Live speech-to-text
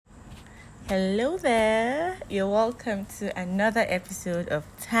Hello there. You're welcome to another episode of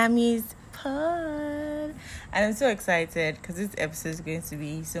Tammy's Pod. And I'm so excited because this episode is going to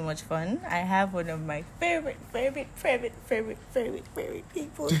be so much fun. I have one of my favorite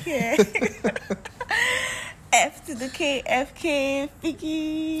people here. F to the K, FK,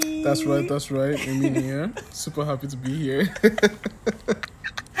 Fiki. That's right. Emini here. Super happy to be here.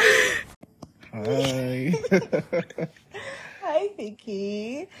 Hi. Hi,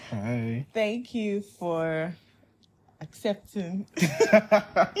 Vicky. Hi. Thank you for accepting.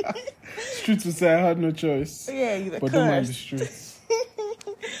 It's true to say I had no choice. Yeah, you but don't mind the streets.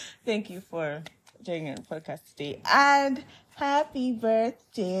 Thank you for joining the podcast today. And happy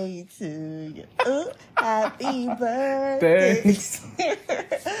birthday to you. Ooh, happy birthday. Thanks.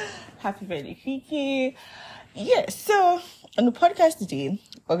 Happy birthday, Vicky. Yeah, so on the podcast today,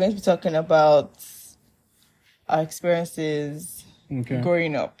 we're going to be talking about our experiences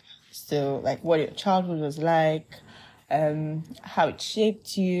growing up. So, like, what your childhood was like, how it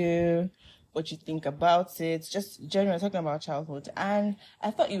shaped you, what you think about it, just generally talking about childhood. And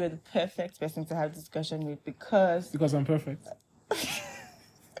I thought you were the perfect person to have discussion with because I'm perfect.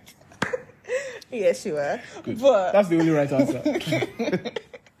 Yes, you are. Good. But that's the only right answer.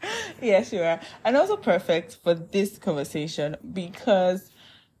 Yes, you are. And also perfect for this conversation because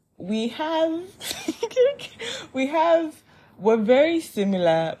we're very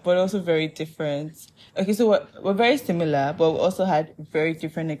similar, but also very different. Okay, so we're very similar, but we also had very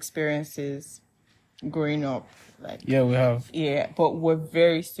different experiences growing up. Like, yeah, we have. Yeah, but we're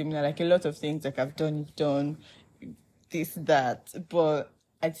very similar. Like, a lot of things like I've done, you've done, this, that. But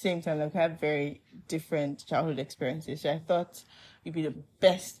at the same time, like, we have very different childhood experiences. So I thought you'd be the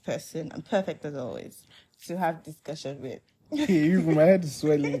best person, and perfect as always, to have discussion with. Even my head is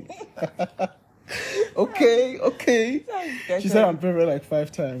swelling. Okay. She said I'm perfect like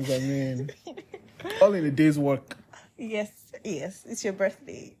 5 times. I mean, all in a day's work. Yes. It's your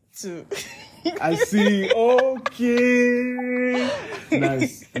birthday too. I see. Okay.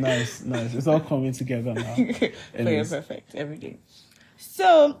 Nice. It's all coming together now. But you're perfect every day.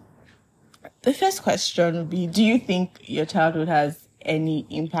 So, the first question would be, do you think your childhood has any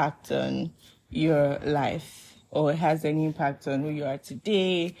impact on your life? Or has any impact on who you are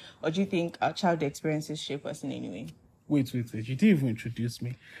today? Or do you think our childhood experiences shape us in any way? Wait. You didn't even introduce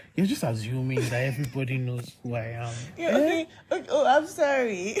me. You're just assuming that everybody knows who I am. Yeah, okay. Oh, I'm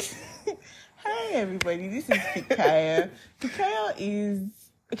sorry. Hi, everybody. This is Fikayo. Fikayo is...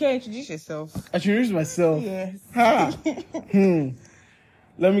 Okay, introduce yourself. I should introduce myself. Yes. Ha!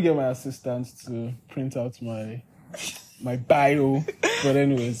 Let me get my assistant to print out my bio. But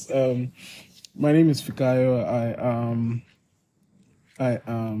anyways, my name is Fikayo. I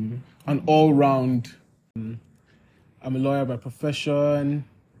am an all-round. I'm a lawyer by profession.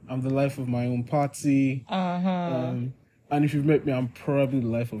 I'm the life of my own party. And if you've met me, I'm probably the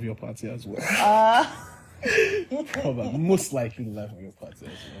life of your party as well. Probably, most likely the life of your party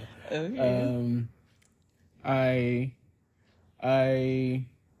as well. Okay. I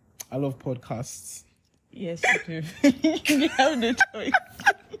love podcasts. Yes, you do. You have no choice.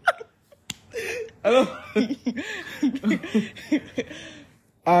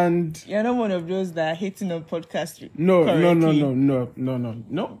 And you're not one of those that are hating on podcasts. No.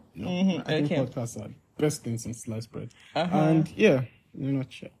 Mm-hmm. I think podcasts are the best thing since sliced bread. And yeah, in a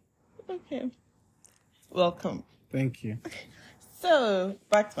nutshell. Okay. Welcome. Thank you. So,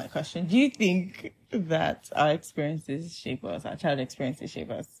 back to my question. Do you think that our experiences shape us, our childhood experiences shape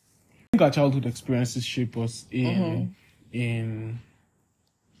us? I think our childhood experiences shape us in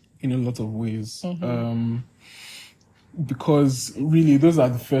a lot of ways. Because really those are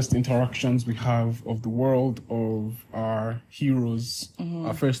the first interactions we have of the world, of our heroes,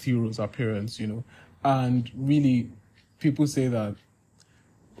 our first heroes, our parents, you know. And really, people say that,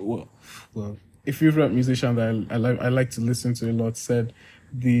 well, a favorite musician that I like to listen to a lot said,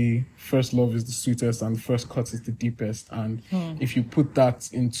 the first love is the sweetest and the first cut is the deepest. And if you put that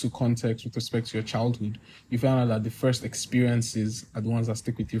into context with respect to your childhood, you find out that the first experiences are the ones that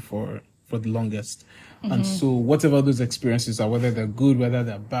stick with you for the longest. And so whatever those experiences are, whether they're good, whether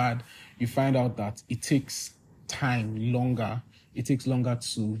they're bad, you find out that it takes longer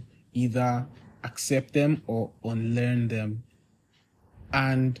to either accept them or unlearn them.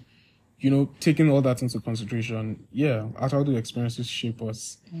 And, you know, taking all that into consideration, our childhood experiences shape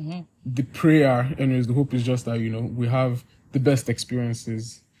us. The prayer, anyways, the hope is just that, you know, we have the best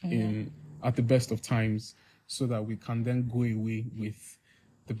experiences at the best of times so that we can then go away with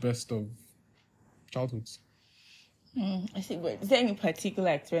the best of childhoods. I think, but is there any particular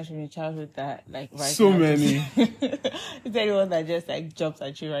experience from your childhood that, like, right So now, many. is there anyone that just, like, jumps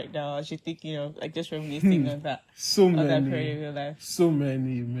at you right now, or you're thinking of, like, just reminiscing on that? So on that many. period of your life? So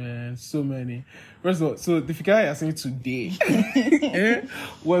many, man. So many. First of all, so the Fikayo you're saying today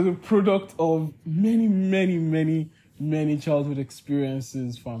was a product of many, many, many, many childhood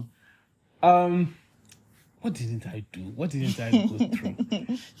experiences from what didn't I do? What didn't I go through?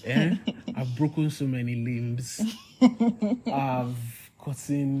 I've broken so many limbs. I've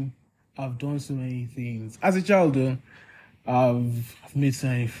done so many things. As a child, though, I've made so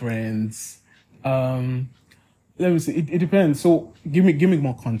many friends. Let me see. It depends. So give me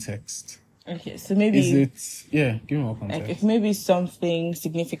more context. Okay, so maybe give me more context. like if maybe something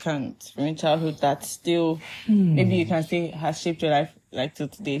significant from your childhood that still maybe you can say has shaped your life like till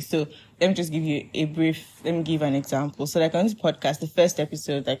today. So let me just give you let me give an example. So like on this podcast, the first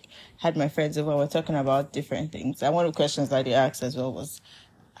episode, like had my friends over, we're talking about different things. And one of the questions that they asked as well was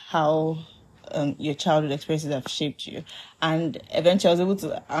how your childhood experiences have shaped you. And eventually I was able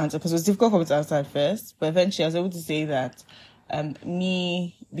to answer, because it was difficult for me to answer at first, but eventually I was able to say that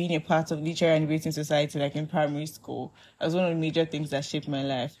me being a part of literary and debating society, like in primary school, that was one of the major things that shaped my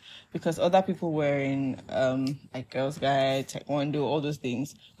life, because other people were in like Girls Guide, Taekwondo, all those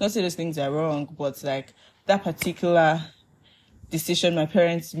things. Not say those things are wrong, but like that particular decision my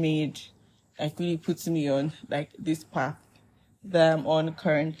parents made, like really puts me on like this path that I'm on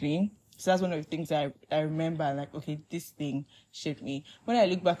currently. So that's one of the things that I remember, like, okay, this thing shaped me. When I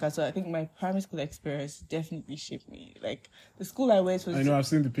look back at it, I think my primary school experience definitely shaped me. Like, the school I went was... I know, I've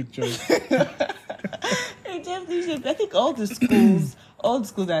seen the pictures. It definitely shaped. I think all the schools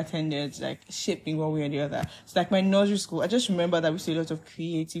I attended, like, shaped me one way or the other. So, like, my nursery school, I just remember that we did a lot of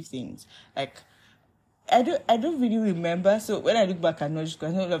creative things. Like, I don't really remember. So, when I look back at nursery school,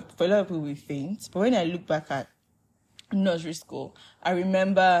 I know for a lot of people we faint. But when I look back at nursery school, I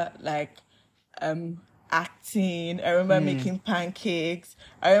remember like acting. I remember making pancakes.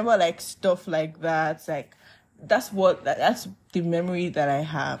 I remember like stuff like that. Like that's the memory that I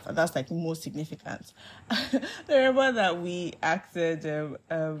have, and that's like the most significant. I remember that we acted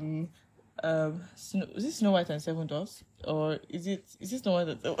was it Snow White and Seven Dwarfs, or is it Snow White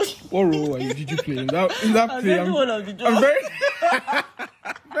and Seven Dwarfs? What role did you play in that play? I'm very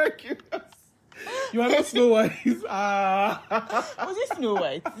very curious. You are not Snow White. Was it Snow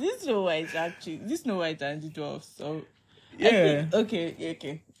White? Is it Snow White actually? Is it Snow White and the dwarfs? So yeah.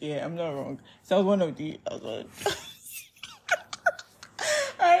 Okay. Yeah, I'm not wrong. So I was one of the.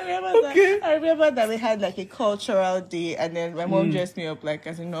 I remember that we had like a cultural day, and then my mom dressed me up like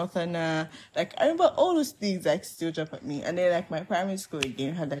as a northerner. Like I remember all those things like still jump at me. And then like my primary school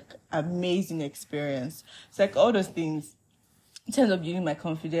again had like amazing experience. It's like all those things in terms of building my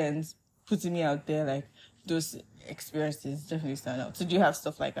confidence, putting me out there, like those experiences definitely stand out. So do you have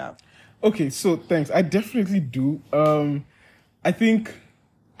stuff like that? Okay, so thanks. I definitely do. I think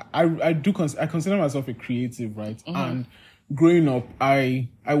I consider myself a creative, right? Mm-hmm. And growing up, I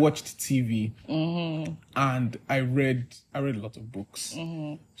watched TV, and I read a lot of books.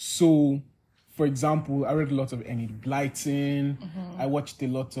 Mm-hmm. So, for example, I read a lot of Enid Blyton. Mm-hmm. I watched a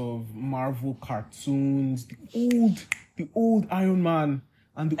lot of Marvel cartoons, the old Iron Man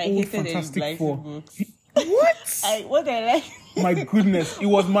and the old Fantastic Four. Books. What? What I like. My goodness, it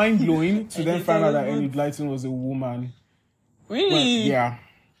was mind blowing to then find out that Enid Blyton was a woman. Really? Yeah.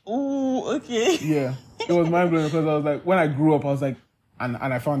 Oh, okay. Yeah, it was mind blowing because I was like, when I grew up, I was like, and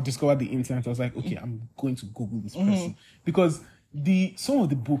I discovered the internet. I was like, okay, I'm going to Google this person because some of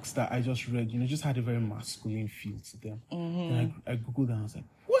the books that I just read, just had a very masculine feel to them. And I googled them. And I was like,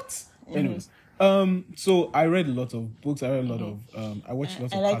 what? Anyways, so I read a lot of books. I read a lot of I watched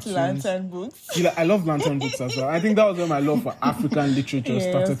lots of cartoons. I like lantern books. I love lantern books as well. I think that was when my love for African literature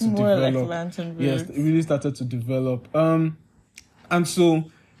started to develop. Like lantern books. Yes, it really started to develop. And so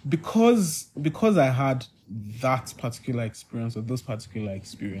because I had that particular experience or those particular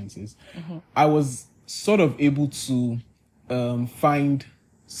experiences, I was sort of able to find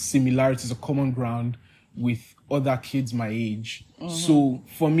similarities or common ground with other kids my age. So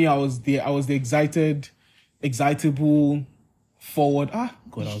for me, I was the excitable, forward. God,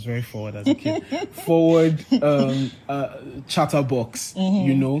 I was very forward as a kid. Forward, chatterbox,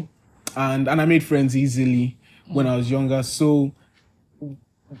 and I made friends easily when I was younger. So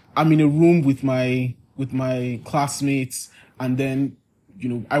I'm in a room with my classmates, and then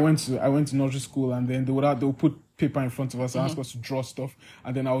I went to nursery school, and then they'll put paper in front of us and ask us to draw stuff,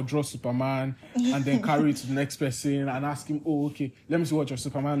 and then I would draw Superman and then carry it to the next person and ask him, oh, okay, let me see what your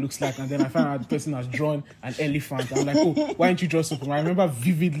Superman looks like. And then I find out the person has drawn an elephant. I'm like, oh, why didn't you draw Superman? I remember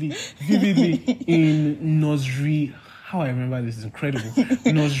vividly in nursery. How I remember this is incredible.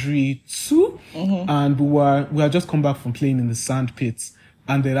 Nursery 2, and we had just come back from playing in the sand pits,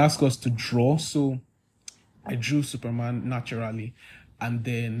 and they'd ask us to draw. So I drew Superman naturally, and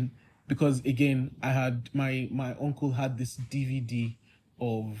then because again I had my uncle had this DVD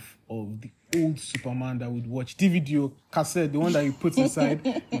of the old Superman that we'd watch, DVD or cassette, the one that you put inside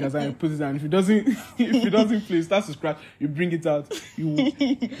because I put it down. If it doesn't play, it starts to scratch. You bring it out,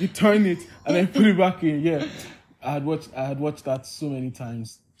 you turn it, and then put it back in. Yeah. I had watched that so many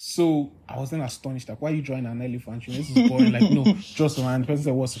times. So I was then astonished, like, why are you drawing an elephant? You know, this is boring. Like, no, just one. The person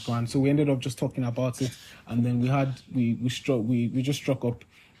said, what's Superman? So we ended up just talking about it, and then we just struck up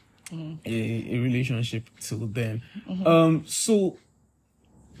a relationship till then. So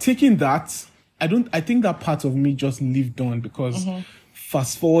taking that, I think that part of me just lived on, because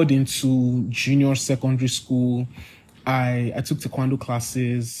fast forward into junior secondary school, I took taekwondo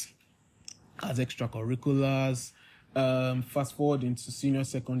classes as extracurriculars. Fast forward into senior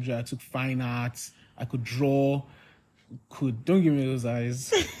secondary, I took fine arts. I could draw. Don't give me those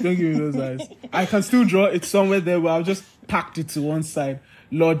eyes. Don't give me those eyes. I can still draw. It's somewhere there, but I've just packed it to one side.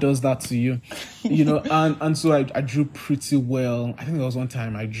 Lord does that to you, you know. And so I drew pretty well. I think there was one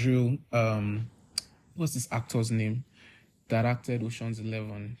time I drew. What's this actor's name that acted Ocean's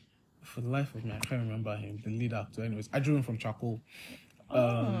 11? For the life of me, I can't remember him. The lead actor. Anyways, I drew him from charcoal.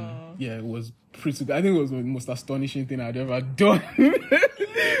 Yeah, it was pretty good. I think it was the most astonishing thing I'd ever done. It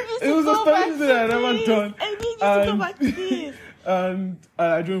was the astonishing thing I'd ever done. I need you to go back to this. And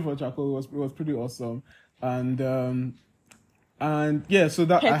I drew for charcoal. It was pretty awesome. And yeah, so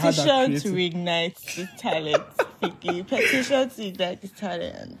that I had that petition to ignite the talent, Fiki. Petition to ignite the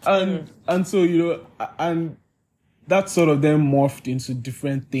talent. And so, you know, and that sort of then morphed into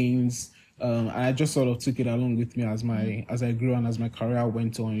different things. And I just sort of took it along with me as I grew and as my career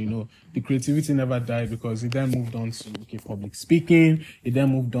went on. You know, the creativity never died, because it then moved on to public speaking. It then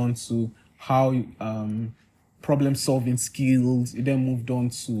moved on to how problem solving skills. It then moved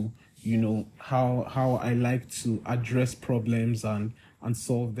on to, you know, how I like to address problems and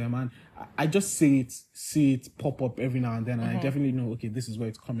solve them. And I just see it pop up every now and then, and I definitely know, okay, this is where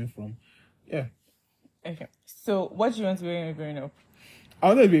it's coming from. Yeah. Okay. So, what do you want to be when you're growing up? I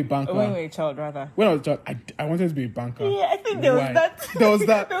wanted to be a banker. When you were a child, rather. When I was a child, I wanted to be a banker. Yeah, I think there was that. There was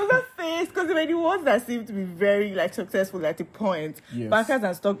that. There was that phase, because when the ones that seemed to be very successful at a point, bankers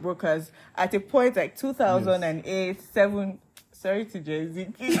and stockbrokers, at a point like 2008, 7. Sorry to Gen Z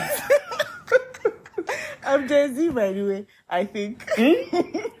kids. I'm Gen Z, by the way, I think.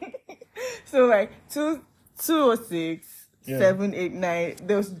 So 206, 7, 8, 9,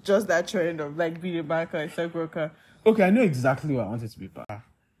 there was just that trend of being a banker and stockbroker. Okay, I know exactly what I wanted to be, but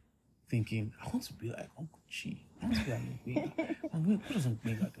thinking, I want to be like Uncle Chi. I want to be like Ngbenga. Who doesn't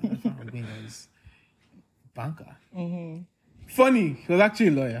Ngbenga? Ngbenga is banker. Funny, he was actually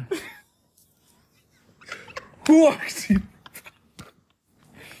a lawyer. Who works in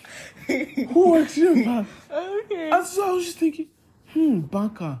a bank? Okay. And so I was just thinking,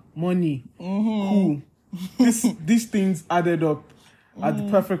 banker, money, cool. These things added up are the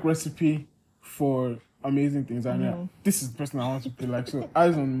perfect recipe for amazing things. And this is the person I want to be like. So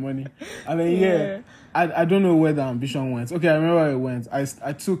eyes on money. And then I don't know where the ambition went. Okay, I remember where it went. I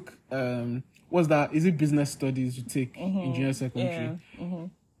took what's that? Is it business studies you take in junior secondary? It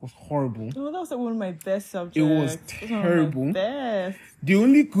was horrible. Oh, that was one of my best subjects. It was terrible. Best. The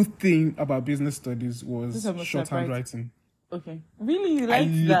only good thing about business studies was shorthand writing. Okay. Really? You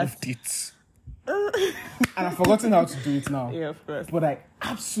liked that? I loved it. And I've forgotten how to do it now. Yeah, of course. But I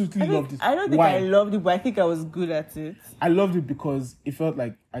absolutely loved it. I don't think I loved it, but I think I was good at it. I loved it because it felt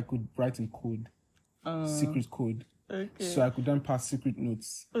like I could write in code. Secret code. Okay. So I could then pass secret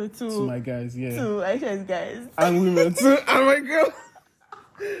notes to my guys. Yeah. To Aisha's guys. And women too. And my girl.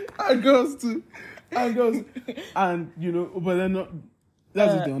 And girls too. And girls. And, you know, but they're not.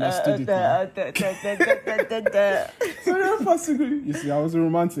 That's what they understood it. So then pass secret. You see, I was a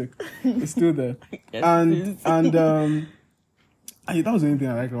romantic. It's still there. Yes, and that was the only thing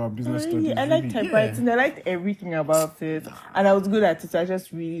I liked about business studies. I liked typewriting. I liked everything about it, and I was good at it. So I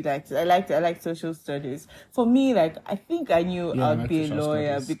just really liked it. I liked social studies. For me, I think I knew I'd be a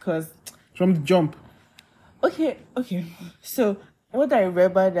lawyer because from the jump. Okay. So what I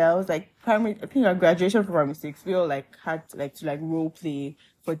remember now was primary. I think our graduation from primary 6, we all had to role play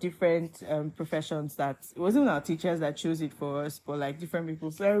for different professions. That it wasn't our teachers that chose it for us, but different people.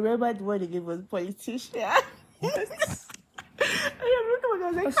 So I remember the one they gave us politician. I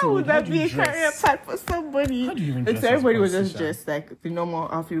was like, how would that be a career path for somebody? How do you even Like, dress so everybody as was a just politician? dressed like the normal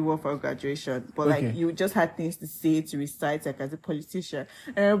outfit we wore for graduation, but Okay. like you just had things to say, to recite, like as a politician.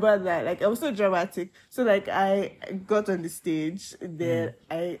 And I remember that, like I was so dramatic. So like I got on the stage, then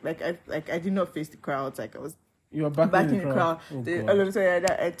I did not face the crowd. Like I was You were back back in the crowd. Oh, Then God. all of a sudden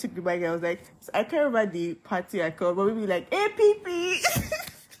I took the mic and I was like, so I can't remember the party I called, but maybe like APP.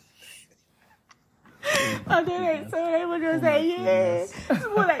 And then like, so everybody was like, yeah.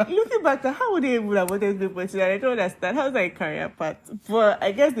 So like looking back, how would they even have wanted to be politician? I don't understand. How's that a career path? But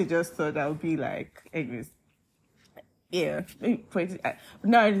I guess they just thought I would be like, anyways. Yeah, maybe politics.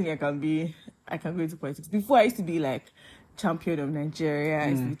 Now I think I can go into politics. Before I used to be like champion of Nigeria. I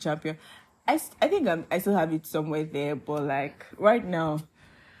used to be champion. I think I still have it somewhere there, but like right now,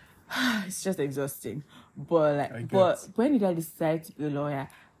 it's just exhausting. But like, but when did I decide to be a lawyer?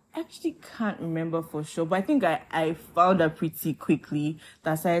 I actually can't remember for sure, but I think I found out pretty quickly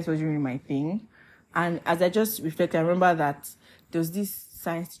that science was really my thing. And as I just reflect, I remember that there was this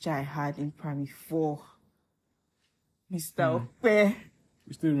science teacher I had in primary 4, Mr. Ope.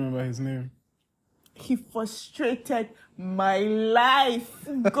 You still remember his name? He frustrated my life.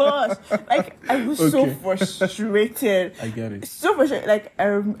 Gosh. Like, I was so frustrated. I get it. So frustrated. Like, I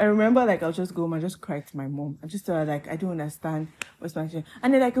remember, like, I'll just go home and just cry to my mom. I just tell her, like, I don't understand what's my teaching.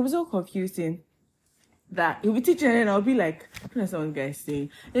 And then, like, it was so confusing that he'll be teaching and then I'll be like, I don't understand what the guy's saying.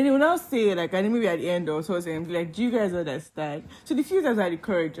 Then he will now say, like, and then maybe at the end or so, saying, be like, do you guys understand? So the few times I had the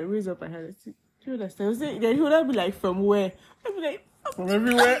courage, I raised up my hand and said, do you understand? Then he would not be like, from where? I'd be like, from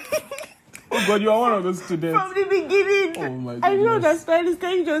everywhere. Oh God, you are one of those students. From the beginning. Oh my goodness. I don't understand. This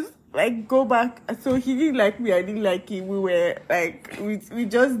guy just like go back. So he didn't like me. I didn't like him. We were like we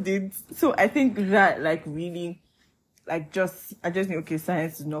just did. So I think that like really like I just knew okay,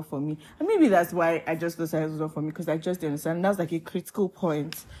 science is not for me. And maybe that's why I just thought science was not for me, because I just didn't understand. And that's like a critical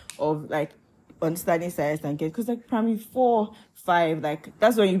point of like understanding science and get, because like primary 4, 5, like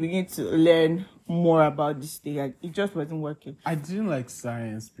that's when you begin to learn more about this thing. Like, it just wasn't working. I didn't like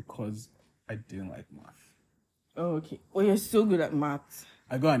science because I didn't like math. Oh, okay. Oh, you're so good at math.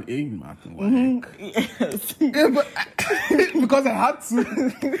 I got an A in math. Yes. Yeah, but because I had to,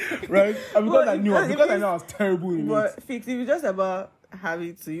 right? And because I knew I was terrible in it. But Fix, if it's just about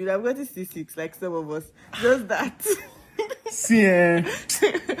having to, you'd have got to C6 like some of us. Just that. See,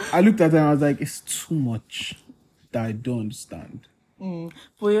 I looked at it and I was like, it's too much that I don't understand.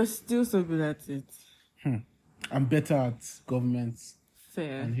 But you're still so good at it. I'm better at government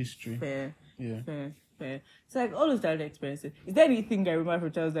Fair. and history. Fair. Yeah. Fair. So like all those direct experiences. Is there anything I remember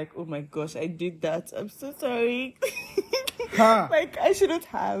from childhood? I was like, oh my gosh, I did that. I'm so sorry. Like I shouldn't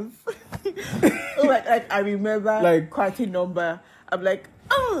have. like I remember like quite a number. I'm like,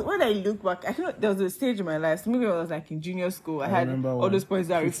 oh, when I look back, I think there was a stage in my life. Maybe I was like in junior school. I had all those points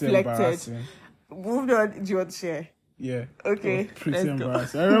that reflected. Moved on. Do you want to share? Yeah. Okay. Pretty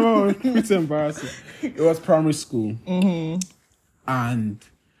embarrassing. I remember it was pretty embarrassing. It was primary school. And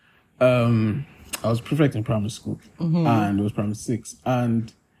I was prefect in primary school. And it was primary 6.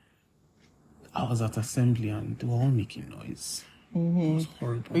 And I was at assembly and they were all making noise. It was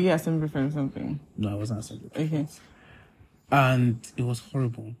horrible. Were you assembly for something? No, I wasn't assembly. Okay. And it was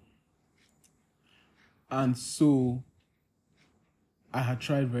horrible. And so I had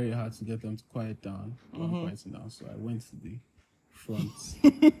tried very hard to get them to quiet down. Quieting down. So I went to the front.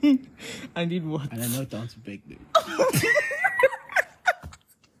 I did what? And I knelt down to beg them.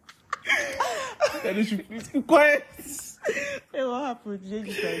 That they should please be quiet. Hey, what happened? Did you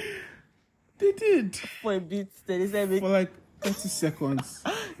just like They did. for a bit? Then they said For like 30 seconds.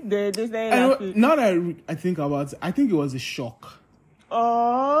 they said Now that I think about it, I think it was a shock.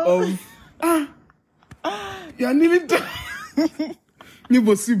 oh. You're nearly done.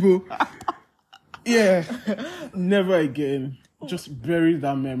 Nibo. Yeah. Never again. Just bury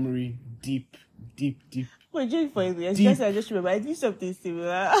that memory deep. But just for you, I just remember I did something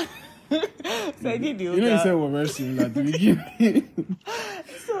similar. So I did yoga. You know, you said we're very similar at the beginning.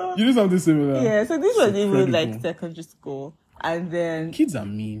 So, you did something similar. yeah, so this was even like secondary school. And then kids are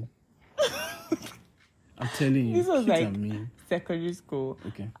mean. I'm telling you, this was kids like are mean. Secondary school.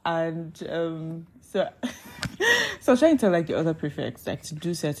 Okay. And so I was trying to tell like the other prefects like to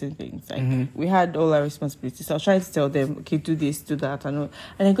do certain things. Like we had all our responsibilities. So I was trying to tell them, okay, do this, do that, and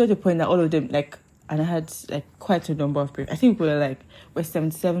I got to the point that all of them like, and I had like quite a number of prefects. I think we're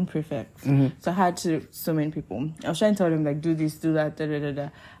 77 prefects. So I had so many people. I was trying to tell them like do this, do that, and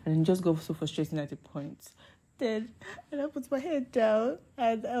then just go so frustrating at the point. Then and I put my head down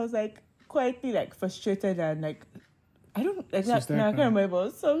and I was like quietly like frustrated and like I don't like that. No, I can't remember.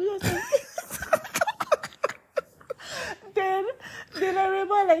 So I was like, then I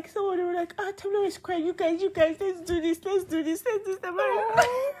remember like someone they were like, Tablo is crying. You guys, let's do this.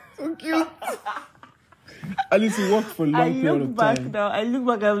 So cute. At least it worked for a long period of time. I look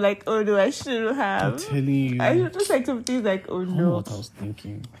back, I'm like, oh no, I shouldn't have. I'm telling you. I just like some things like, oh no. What I was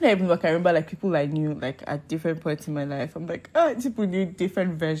thinking. I remember like people I knew like at different points in my life. I'm like, people knew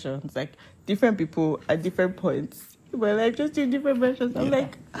different versions, like different people at different points. But like just in different versions. I'm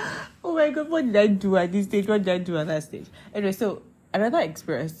like, oh my god, what did I do at this stage? What did I do at that stage? Anyway, so another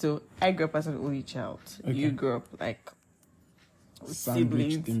experience. So I grew up as an only child. Okay. You grew up like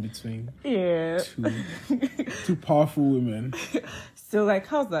sandwiched in between. Yeah. Two powerful women. So like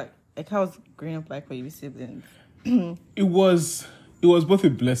how's that? Like how's growing up like for you siblings? It was both a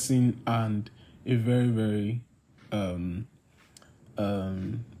blessing and a very, very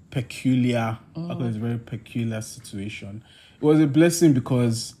peculiar, it's a very peculiar situation. It was a blessing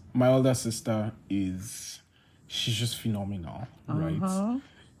because my older sister she's just phenomenal, right?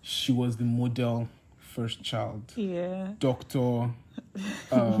 She was the model first child. Yeah. Doctor,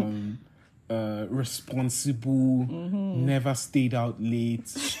 responsible, never stayed out late,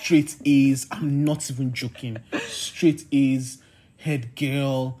 straight A's. I'm not even joking. Straight A's, head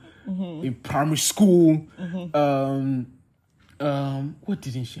girl in primary school. What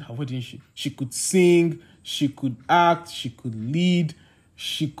didn't she have? She could sing, she could act, she could lead,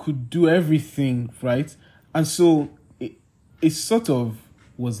 she could do everything, right? And so it sort of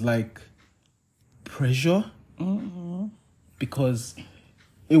was like pressure because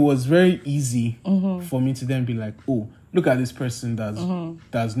it was very easy for me to then be like, oh, look at this person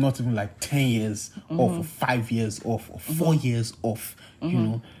that's not even like 10 years off or 5 years off or 4 years off, you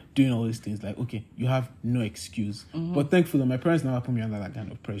know, doing all these things. Like, okay, you have no excuse. But thankfully, my parents never put me under that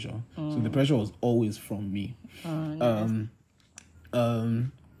kind of pressure. So the pressure was always from me. Nice.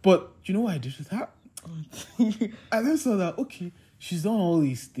 But you know what I did with that? I then saw that, okay, she's done all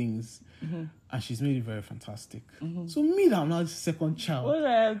these things. And she's made it very fantastic. So me, that I'm now the second child.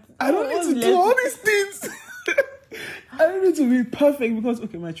 I don't need to do all these things. I don't need to be perfect because,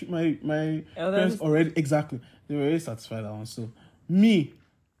 okay, my parents already, exactly, they were already satisfied that one. So me,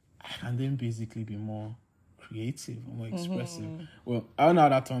 I can then basically be more creative, more expressive. Well, I don't know how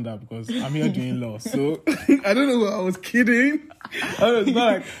that turned out because I'm here doing law. So I don't know what I was kidding. It's not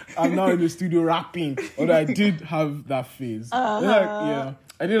like I'm now in the studio rapping. Although I did have that phase. Yeah.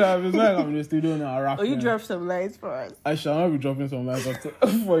 I did have, it's not like I'm in the studio now rapping. Oh, you drop some lines for us. I shall not be dropping some lines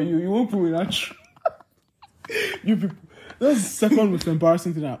for you. You won't put me that. You people. That was the second most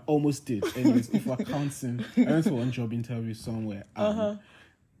embarrassing thing I almost did. Anyways, if we're counting, I went for one job interview somewhere and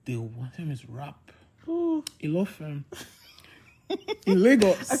they wanted me to rap. A law firm. In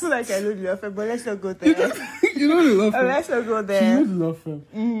Lagos. I feel like I know the law firm, but let's not go there. You know the law firm? Let's not go there. You know the law firm.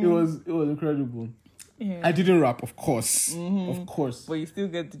 It was incredible. Yeah. I didn't rap, of course. Of course. But you still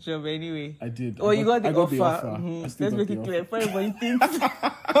get the job anyway. I did. You got the offer. The offer. Let's make it clear for everybody thinks.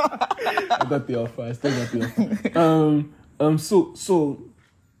 I got the offer. I still got the offer. So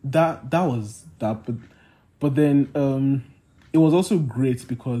that was that. But then it was also great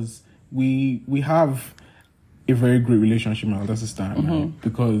because we have a very great relationship, my older sister and I,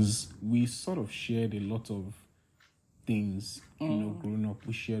 because we sort of shared a lot of things, you know, growing up.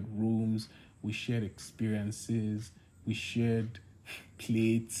 We shared rooms, we shared experiences, we shared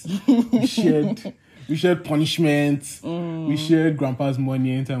plates, we shared punishments, we shared grandpa's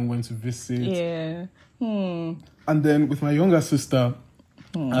money anytime we went to visit. Yeah. And then with my younger sister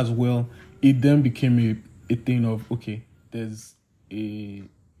as well, it then became a thing of, okay, there's a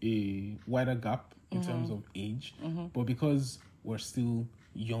wider gap in terms of age, but because we're still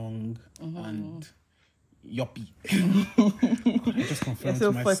young and yuppie. God, I just confirmed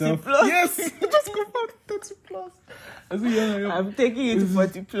to myself. 40 plus. Yes, I just confirmed 30 plus. I'm taking you to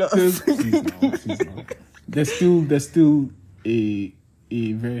 40 plus. Please now. There's still a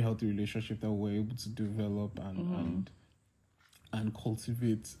very healthy relationship that we're able to develop and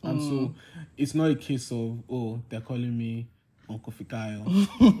cultivate. And so it's not a case of, oh, they're calling me Uncle Fikayo.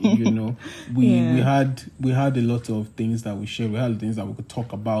 You know, we had a lot of things that we shared. We had things that we could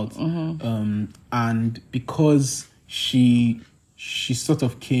talk about, and because she sort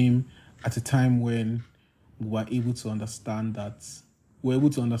of came at a time when we were able to understand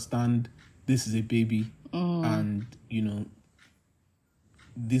this is a baby, and you know,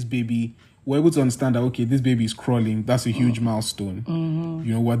 this baby. We're able to understand that, okay, this baby is crawling. That's a huge milestone.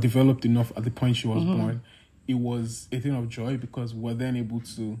 You know, we're developed enough at the point she was born. It was a thing of joy because we're then able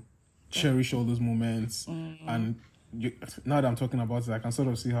to cherish all those moments. And now that I'm talking about it, I can sort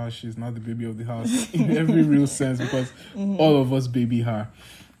of see how she's now the baby of the house in every real sense because all of us baby her.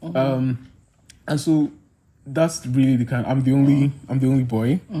 And so that's really the kind. I'm the only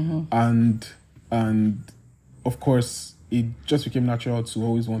boy, and of course it just became natural to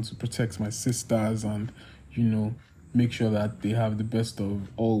always want to protect my sisters and make sure that they have the best of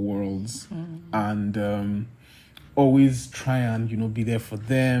all worlds, and always try and be there for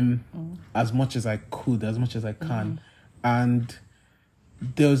them as much as I could, as much as I can, and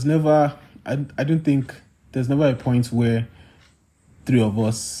there was never. I don't think there's never a point where three of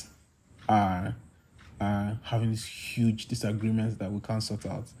us are having these huge disagreements that we can't sort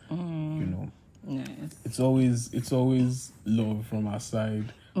out. Nice. It's always love from our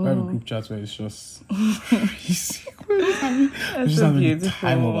side. We have a group chat where it's just crazy. We're just having the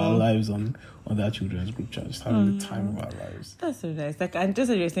time of our lives on that children's group chat. Just having the time of our lives. That's so nice. Like, and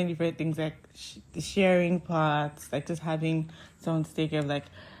just you're saying different things, like the sharing parts, like just having someone to take care of, like,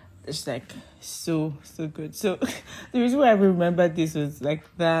 it's like so good. So the reason why I remember this was like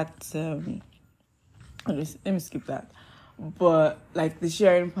that. Let me skip that. But like the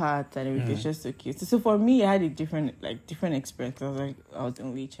sharing part and everything is just so cute. So for me, I had a different experience. I was the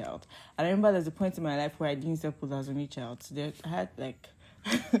only child, and I remember there's a point in my life where I didn't suppose I was the only child. So I had like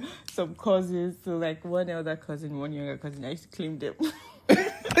some cousins. So like one elder cousin, one younger cousin. I used to claim them.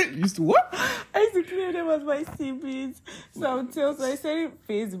 You used to what? I used to claim them as my siblings. So I started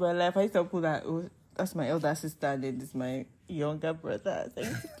phase in my life. I used to put that, that's my elder sister, and then this is my younger brother. So I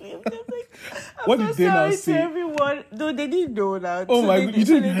used to claim them. Like, what did they now say? To everyone. No, they didn't know that. Oh my God, you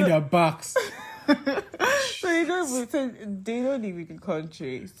did it behind their backs. So they don't live in the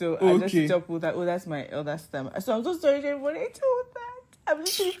country. So I just used to put that, that's my elder sister. So I'm so sorry to everyone I told that. I'm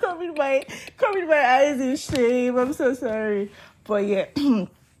literally covering my eyes in shame. I'm so sorry. But yeah, I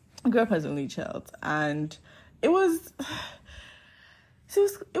grew up as only child, and it was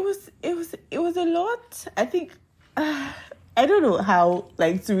a lot. I think I don't know how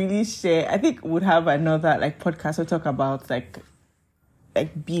like to really share. I think we'd have another like podcast to talk about like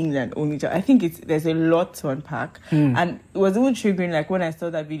being an only child. I think there's a lot to unpack, and it was even triggering. Like when I saw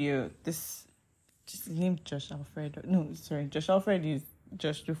that video, this just named Josh Alfred. No, sorry, Josh Alfred is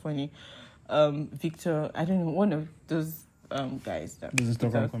just too funny. Victor, I don't know, one of those guys that those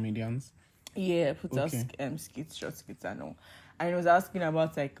Instagram comedians. Yeah, put out short skits and all. And it was asking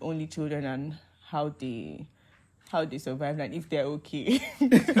about like only children and how they survive and if they're okay.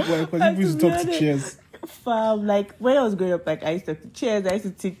 Well, because people used to talk to chairs. Like when I was growing up, like I used to talk to chairs, I used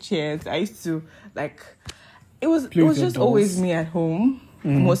to take chairs, I used to like it was just always me at home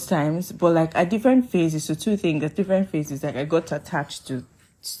most times. But like at different phases, so two things at different phases, like I got attached to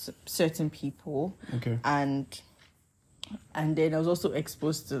certain people. Okay. And then I was also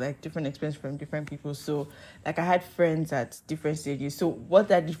exposed to like different experiences from different people. So like I had friends at different stages. So what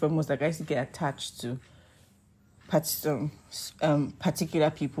that did for me was like I used to get attached to particular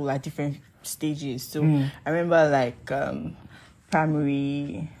people at different stages. So I remember like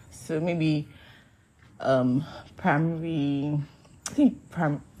primary. So maybe primary. I think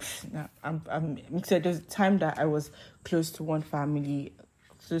I'm mixed. There's a time that I was close to one family,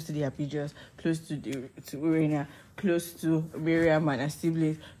 close to the Abidjas, close to Urania, close to Miriam and her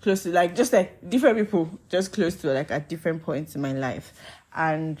siblings, close to like just like different people, just close to like at different points in my life,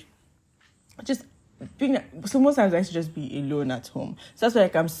 and just being. So most times I used to just be alone at home. So that's why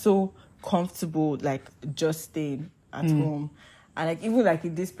like I'm so comfortable like just staying at home, and like even like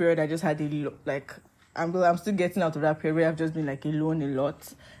in this period I just had I'm still getting out of that period where I've just been like alone a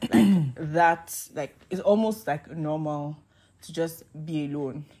lot, like that like it's almost like normal to just be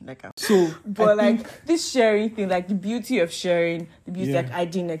alone, like but like this sharing thing, like the beauty of sharing, like I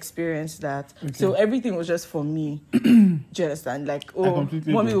didn't experience that, so everything was just for me. Just and like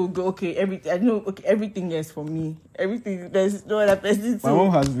mommy will go everything is for me, everything, there's no other person. My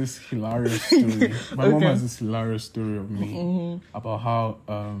mom has this hilarious story. Mom has this hilarious story of me about how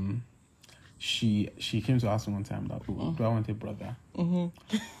she came to ask me one time that do I want a brother? I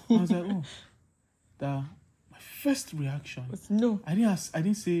was like first reaction was no. I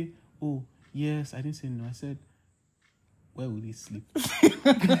didn't say, oh, yes. I didn't say no. I said, where will he sleep?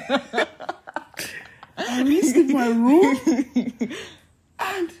 I really sleep in my room.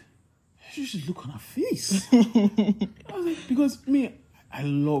 And she should look on her face. I was like, because me, I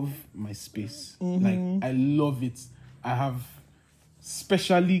love my space. Like, I love it. I have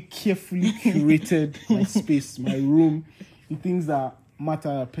specially, carefully curated my space, my room, the things that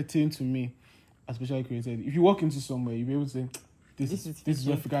matter pertain to me. Especially created. If you walk into somewhere, you'll be able to say, this is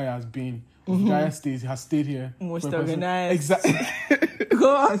where Fikayo has been. Fikayo has stayed here. Most organized. Exactly.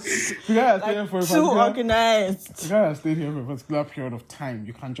 Gosh. Fikayo has stayed here for a too organized. Fikayo has stayed here for a particular period of time.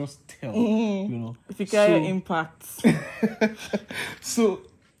 You can just tell, Fikayo impacts. So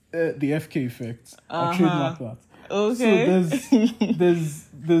the FK effect. I'll trademark that. Okay. So there's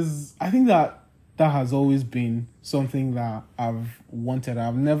I think that has always been something that I've wanted.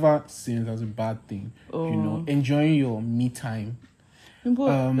 I've never seen it as a bad thing. Enjoying your me time.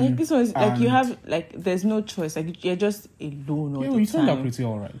 But like this one is like you have like there's no choice. Like you're just alone all the time. You turned out pretty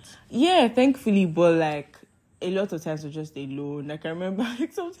alright. Yeah, thankfully, but like a lot of times we're just alone. Like I remember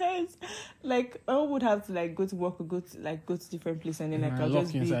like sometimes like I would have to like go to work or go to different places and then like I'll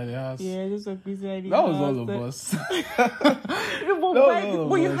just be inside the house. Yeah, just walk inside the That was house. all of us.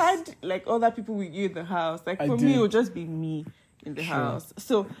 But you had like other people with you in the house. Like for me it would just be me in the house.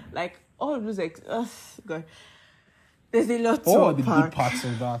 So like all of those like God. There's a lot to What are the good parts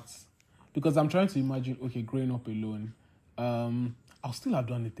of that? Because I'm trying to imagine, okay, growing up alone, I'll still have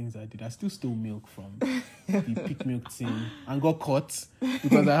done the things I did. I still stole milk from the pick milk tin and got caught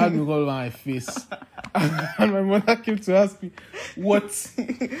because I had milk all over my face. And my mother came to ask me, what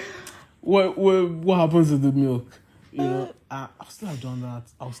happens to the milk? I'll still have done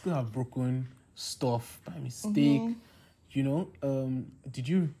that. I'll still have broken stuff by mistake. Did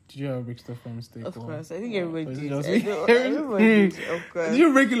you ever break stuff by mistake? Of course, I think everybody did. Everybody did, of course. Did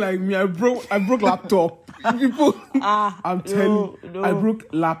you break it like me? I broke laptop. People, I'm telling you, I broke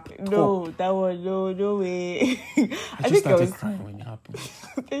laptop. No, that one, no way. I just started crying when it happened.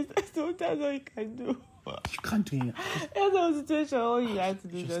 That's all you can do. You can't do it. That's the situation. All you had to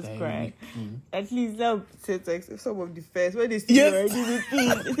do just cry. At least that says like some of the first when they see you already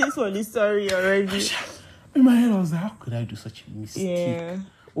repeat. This one is sorry already. In my head, I was like, how could I do such a mistake? Yeah.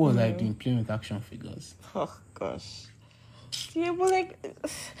 What was I doing? Playing with action figures. Oh, gosh. Yeah, but like,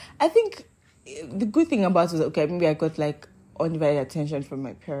 I think the good thing about it was, okay, maybe I got like undivided attention from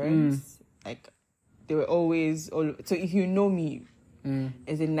my parents. Like, they were always, so if you know me,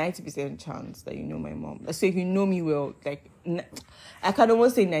 there's a 90% chance that you know my mom. So if you know me well, like, I can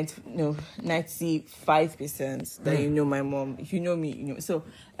almost say 95% that you know my mom. If you know me, you know. So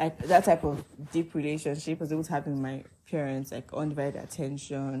like that type of deep relationship was able to happen with my parents, like undivided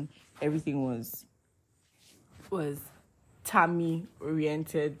attention. Everything was Tammy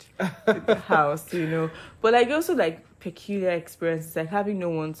oriented with the house, But like also like peculiar experiences, like having no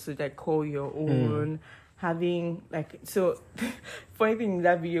one to like call your own. Having like funny thing in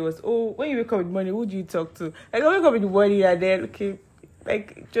that video was when you wake up in the morning, who do you talk to? Like I wake up in the morning and then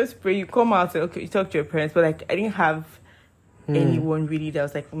like just pray, you come out and you talk to your parents, but like I didn't have anyone really that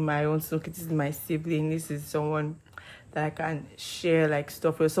was like my own. So this is my sibling, this is someone that I can share like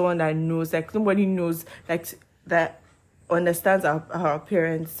stuff with, someone that knows, like somebody knows like that understands how our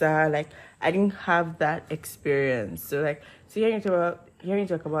parents are. Like I didn't have that experience. So hearing you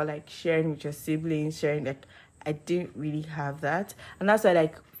talk about like sharing with your siblings, sharing, like I didn't really have that. And that's why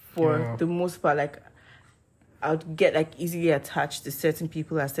like for the most part, like I would get like easily attached to certain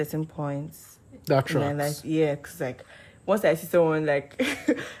people at certain points. That tracks. And then, like, yeah, because like once I see someone like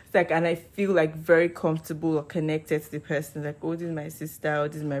it's like, and I feel like very comfortable or connected to the person, like, this is my sister, or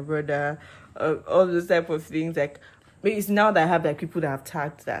this is my brother, all those type of things. Like maybe it's now that I have like people that have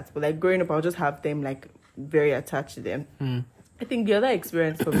tagged that, but like growing up I'll just have them like very attached to them. I think the other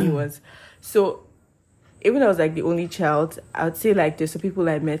experience for me was, so even though I was like the only child, I would say like there's some people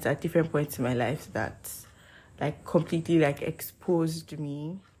I met at different points in my life that like completely like exposed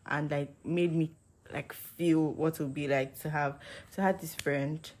me and like made me like feel what it would be like to have. So I had this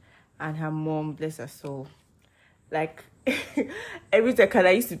friend and her mom, bless her soul, like every time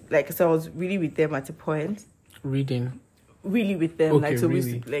I used to like, so I was really with them at a point. Really with them. Okay, like so really?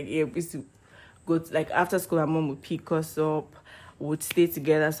 we used to, like we used to go to, like after school our mom would pick us up, would stay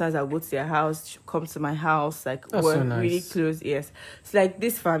together. So as I go to their house, she'd come to my house, like that's we're so nice. really close. Yes, it's like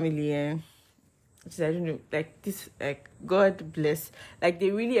this family, which I don't know, like this, like God bless, like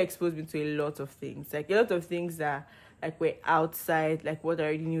they really exposed me to a lot of things, like a lot of things that like were outside, like what I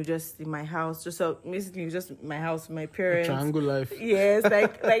already knew, just in my house, just so basically just my house, my parents, a triangle life. Yes,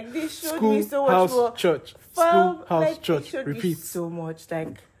 like they showed School, me so much house, more. church. Well, School, house, like, church. Repeat. Repeat. So much,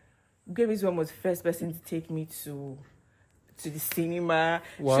 like Grammy's one was the first person to take me to the cinema.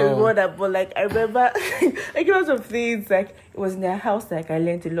 Wow. She was more that, but like I remember like a lot of things. Like it was in their house. Like I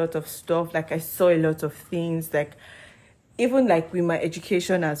learned a lot of stuff. Like I saw a lot of things. Like even like with my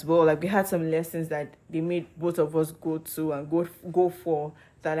education as well. Like we had some lessons that they made both of us go to and go for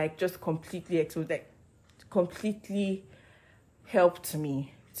that. Like just completely helped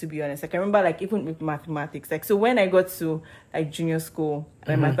me. To be honest, like I remember, like even with mathematics, like so when I got to like junior school,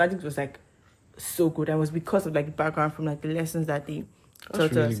 my mathematics was like so good, and it was because of like the background from like the lessons that they taught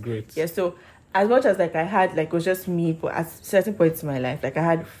really us. Great. Yeah, so as much as like I had like it was just me, but at certain points in my life, like I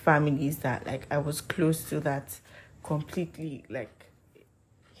had families that like I was close to that completely like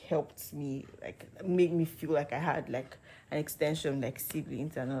helped me, like made me feel like I had like an extension, like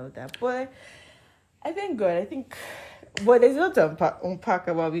siblings and all of that. But I thank God. I think, but there's a lot to unpack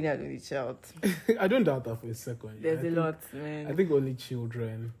about being an only child. I don't doubt that for a second. There's a lot, man. I think only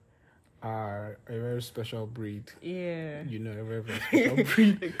children are a very special breed. Yeah. You know, a very, very special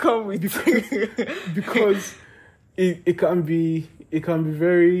breed. They come with because it can be very it can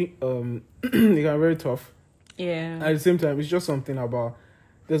be very tough. Yeah. At the same time, it's just something about.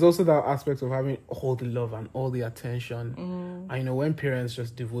 There's also that aspect of having all the love and all the attention. And you know, when parents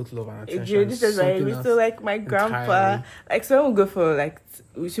just devote love and attention, this is like, so like my grandpa, entirely. like so we go for like,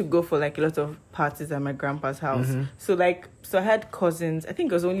 we should go for like a lot of parties at my grandpa's house. So I had cousins. I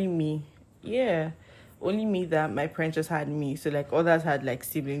think it was only me. Yeah. Only me that my parents just had me. So like others had like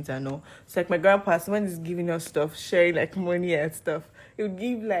siblings and all. So like my grandpa, so when he's giving us stuff, sharing like money and stuff, he would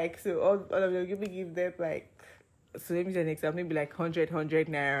give like, so all of them give them like, so let me say an example, maybe like 100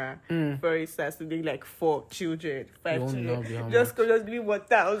 naira for instance, to be like 4 children, 5 children. Just give me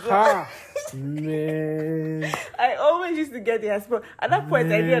 1,000. Man. I always used to get the answer. At that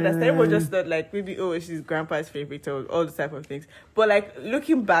point, I didn't understand. It was just not like maybe, oh, she's grandpa's favorite or all the type of things. But like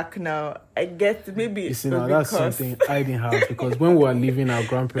looking back now, I get maybe you see, now that's something I didn't have, because when we were leaving our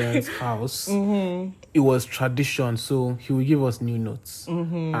grandparents' house, it was tradition. So he would give us new notes,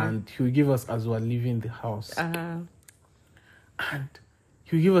 and he would give us as we were leaving the house. And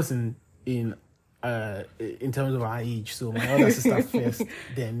he would give us in terms of our age. So my older sister first,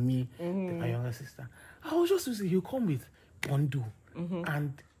 then me, then my younger sister. I was just using, he'll come with bundle,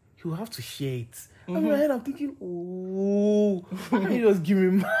 and he'll have to share it. And in my head, I'm thinking, oh, why don't you just give me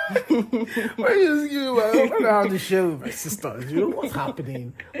mine? Why don't you just give me mine? Why do I have to share with my sisters? You know, what's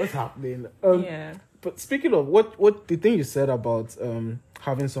happening? Yeah. But speaking of, what the thing you said about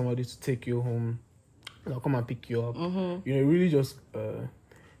having somebody to take you home, come and pick you up, you know, it really just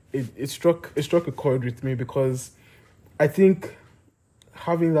it struck a chord with me, because I think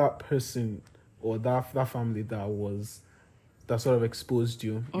having that person or that family that sort of exposed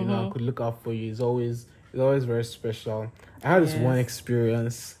you, you know, and could look out for you is always very special. I had this one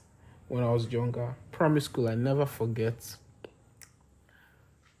experience when I was younger, primary school. I never forget.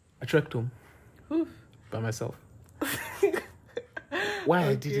 I trekked home by myself. Why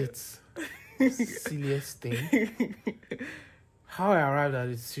I did it? Silliest thing. How I arrived at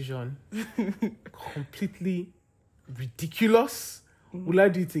the decision, completely ridiculous. Will I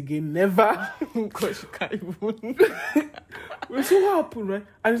do it again? Never. Because you can't even. So what happened, right?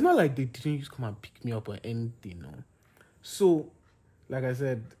 And it's not like they didn't just come and pick me up or anything, no. So, like I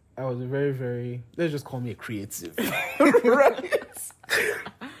said, I was a very, very, let's just call me a creative. Right?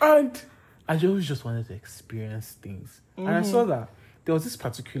 And I just wanted to experience things. And I saw that there was this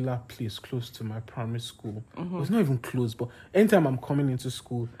particular place close to my primary school. It was not even close, but anytime I'm coming into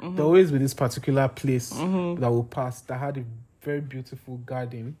school, there always be this particular place that will pass that had a very beautiful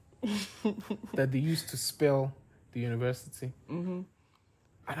garden that they used to spell the university. And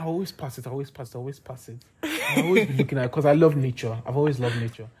I always pass it. And I always be looking at it, because I love nature. I've always loved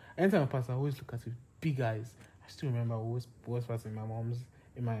nature. Anytime I pass, I always look at it. Big eyes. I still remember I always passing my mom's,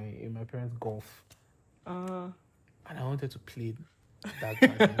 in my parents' golf. And I wanted to play that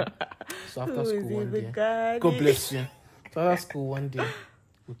garden. So after school one day, God bless you. So after school one day,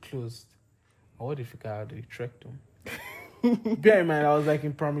 we closed. And what did Fikayo do? He trekked home. Bear in mind, I was like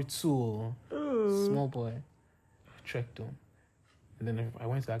in primary 2, small boy. I trekked home. And then I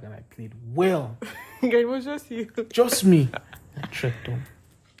went back and I played well. It was just you. Just me. I trekked home.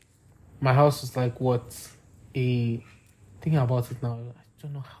 My house was like thinking about it now, I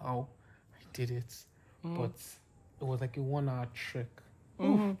don't know how I did it. But it was like a 1-hour trek.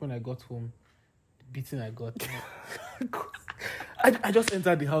 When I got home, the beating I got. I just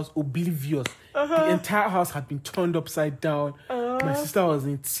entered the house oblivious. The entire house had been turned upside down. My sister was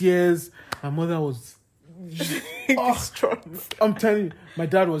in tears. My mother was distraught. I'm telling you, my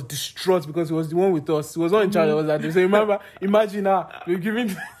dad was distraught because he was the one with us. He was not in charge of us. So remember, imagine now, we're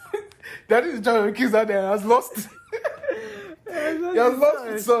giving that is in charge of the kids out there. I was lost. He has lost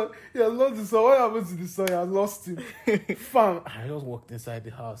his son. What happened to the son? He has lost him. Fam, I just walked inside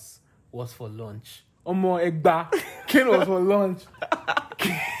the house. Was for lunch. Omo Egba. Ken was for lunch.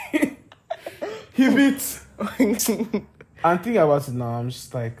 He beat. I'm thinking about it now. I'm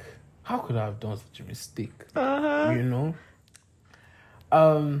just like, how could I have done such a mistake? You know?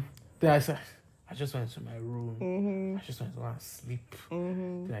 Then I said, I just went to my room. I just went to go and sleep.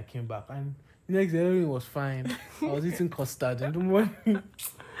 Then I came back and the next day everything was fine. I was eating custard in the morning.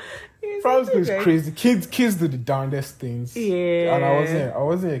 Primary school is crazy. Kids do the darndest things. Yeah. And I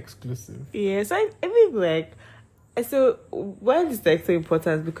wasn't exclusive. Yeah, so I mean, like, So why is like so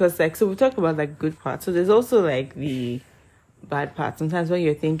important? Because like, so we talk about like good parts. So there's also like the bad parts. Sometimes when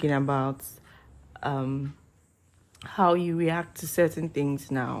you're thinking about how you react to certain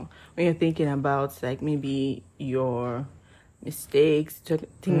things now, when you're thinking about like maybe your mistakes,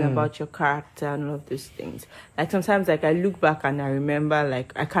 thinking about your character and all of those things. Like sometimes like I look back and I remember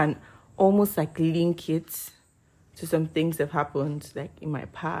like I can almost like link it to some things that have happened like in my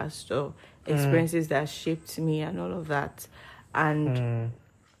past or experiences that shaped me and all of that. And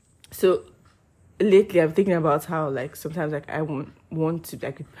so lately I'm thinking about how like sometimes like I want to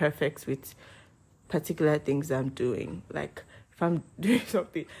like be perfect with particular things I'm doing. Like if I'm doing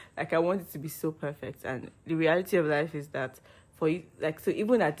something, like I want it to be so perfect. And the reality of life is that for you, like, so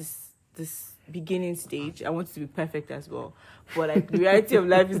even at this beginning stage, I want it to be perfect as well. But like the reality of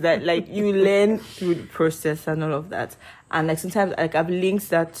life is that like you learn through the process and all of that. And like sometimes like I've linked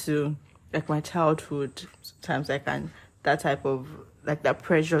that to like my childhood. Sometimes like and that type of like that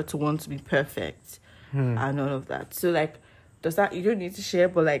pressure to want to be perfect and all of that. So like does that, you don't need to share,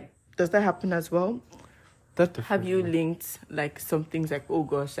 but like does that happen as well? Have you linked like some things like, oh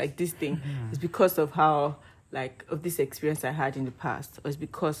gosh, like this thing is because of how like of this experience I had in the past, or it's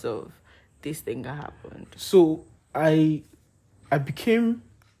because of this thing that happened? So I became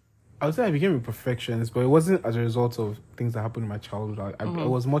a perfectionist, but it wasn't as a result of things that happened in my childhood. I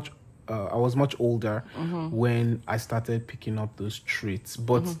was much older when I started picking up those traits.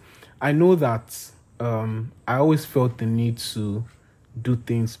 But I know that I always felt the need to do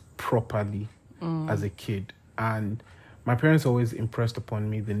things properly as a kid, and my parents always impressed upon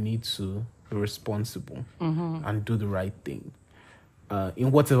me the need to be responsible and do the right thing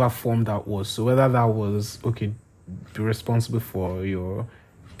in whatever form that was. So whether that was be responsible for your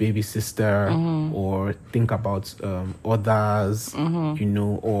baby sister or think about others,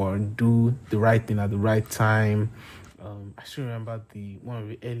 or do the right thing at the right time. I still remember one of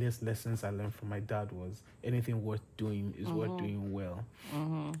the earliest lessons I learned from my dad was anything worth doing is worth doing well.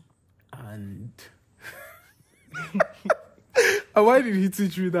 And and why did he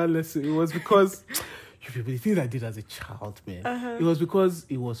teach me that lesson? It was because the things I did as a child, man. It was because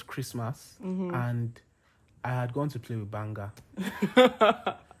it was Christmas and I had gone to play with Banga.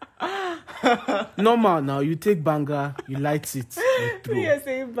 Normal now, you take Banga, you light it, you throw. You're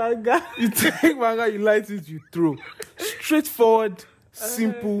saying Banga. You take Banga, you light it, you throw. Straightforward,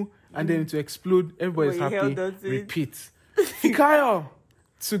 simple, and then to explode, everybody's happy. Repeat. Fikayo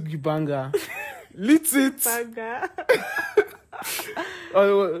took the Banga, lit it. Banga.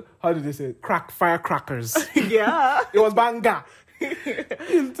 How did they say? Firecrackers. Yeah. It was Banga.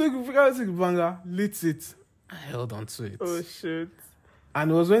 Fikayo took the Banga, lit it. I held on to it. Oh, shit.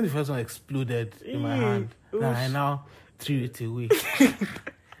 And it was when the first one exploded in my hand that I now threw it away.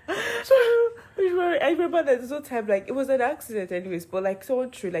 I remember that this whole time, like, it was an accident anyways, but like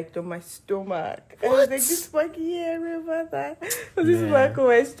someone threw like on my stomach. What? I was like, this fuck, I remember that. This mark on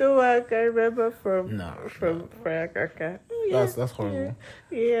my stomach, I remember from Firecracker. Oh, yeah. That's horrible.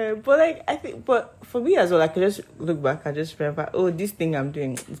 Yeah, but like, I think, but for me as well, I can just look back and just remember, oh, this thing I'm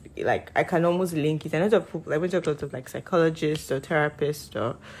doing, like, I can almost link it. I know that, like, when you talk to a lot of like psychologists or therapists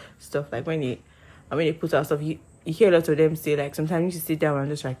or stuff, like when they put out stuff, you hear a lot of them say like sometimes you should sit down and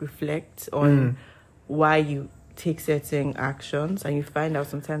just like reflect on why you take certain actions, and you find out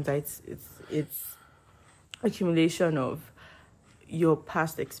sometimes that it's accumulation of your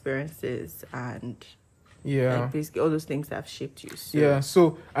past experiences and like basically all those things that have shaped you.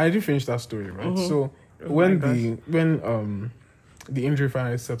 So I did finish that story, right? So when the injury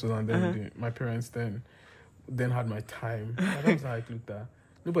finally settled and then my parents then had my time, that was how I looked at.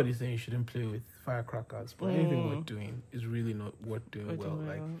 Nobody's saying you shouldn't play with firecrackers, but anything we're doing is really not worth doing well.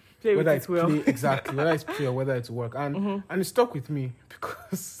 Like whether it's play, exactly, whether it's play or whether it's work, and it stuck with me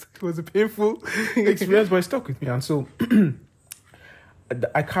because it was a painful experience, but it stuck with me, and so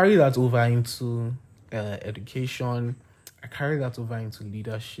I carry that over into education. I carry that over into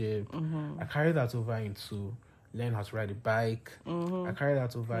leadership. I carry that over into learn how to ride a bike. I carry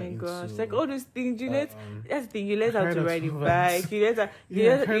that over into... Gosh, like all those things. That's the thing. You learn how to ride a bike. You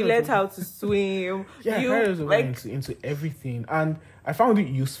learn how to swim. Yeah, I carry that over into everything. And I found it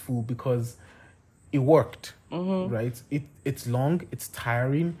useful because it worked, right? It's long, it's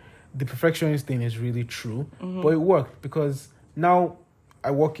tiring. The perfectionist thing is really true. But it worked because now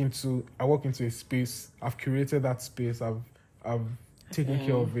I walk into a space. I've curated that space. I've taking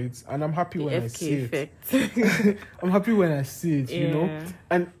care of it, and I'm happy when I see it. I'm happy when I see it, you know.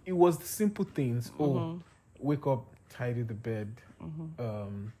 And it was the simple things. Wake up, tidy the bed,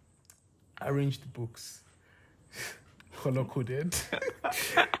 arrange the books, color coded.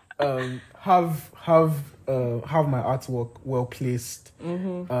 Have my artwork well placed.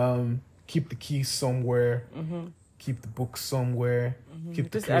 Keep the keys somewhere. Keep the books somewhere.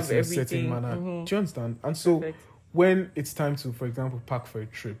 Keep the clothes in a certain manner. Do you understand? And so when it's time to, for example, pack for a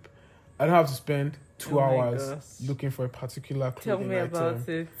trip, I don't have to spend 2 hours looking for a particular clothing item. Tell me about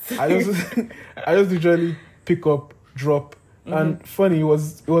it. I just usually pick up, drop. And funny, it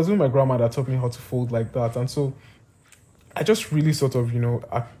was with my grandma that taught me how to fold like that. And so I just really sort of,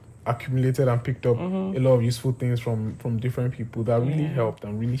 accumulated and picked up a lot of useful things from different people that really helped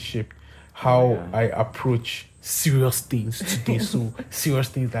and really shaped how I approach serious things today. So serious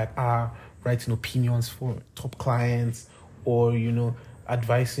things like writing opinions for top clients or,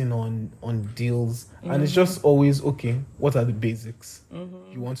 advising on deals. And it's just always, okay, what are the basics?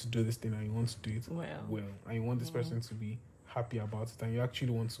 You want to do this thing and you want to do it well. And you want this person to be happy about it and you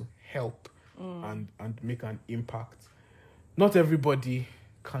actually want to help and make an impact. Not everybody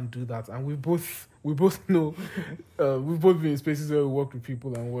can do that, and we both know we've both been in spaces where we work with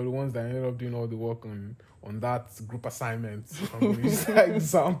people and we're the ones that ended up doing all the work on that group assignment from this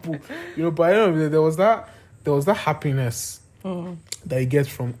example, but at the end of the day, there was that happiness that you get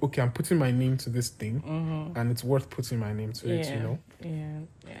from, okay, I'm putting my name to this thing and it's worth putting my name to it.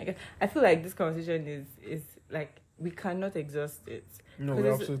 I feel like this conversation is like we cannot exhaust it. No,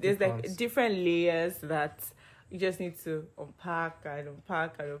 there's like different layers that you just need to unpack and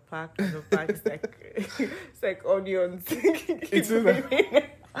unpack and unpack and unpack. It's like onions. It's like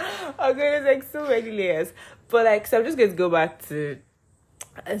so many layers. But so I'm just going to go back to,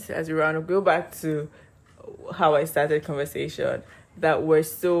 as we round up, go back to how I started the conversation, that we're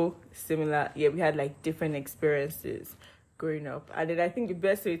so similar. Yeah, we had different experiences growing up. And then I think the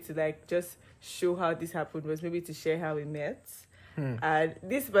best way to just show how this happened was maybe to share how we met. And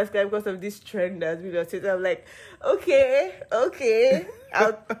this basically because of this trend that's been on Twitter, I'm like, okay,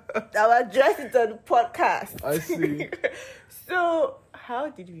 I'll address it on the podcast. I see. So, how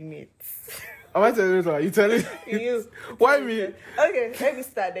did we meet? Am I telling you? Are you telling you? Why me? Okay, let me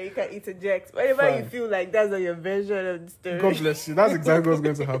start there. You can interject. Whenever you feel like that's not your version of the story. God bless you. That's exactly what's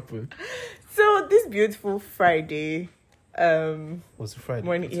going to happen. So, this beautiful Friday, was it Friday?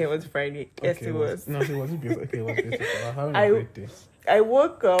 Morning, it was Friday. Okay, yes, it was. No, it wasn't beautiful. Okay, it was beautiful. I was having a great day. I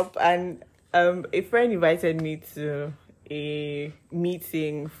woke up and a friend invited me to a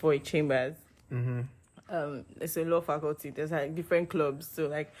meeting for a chambers. It's a law faculty. There's different clubs.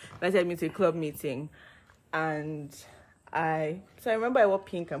 So invited me to a club meeting, and I remember I wore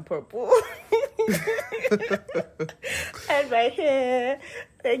pink and purple. And my hair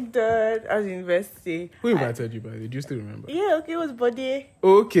done. I was in university. Who invited you, by the way? Do you still remember? Yeah, okay, it was Bode.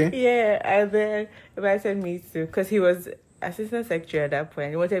 Oh, okay. Yeah, and then invited me to, because he was assistant secretary at that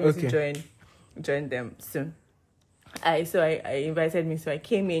point. He wanted me to join them soon. So I invited me, so I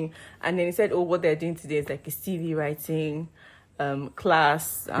came in, and then he said, what they're doing today is a CV writing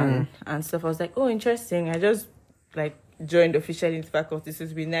class and stuff. I was like, interesting. I just joined officially into faculty, so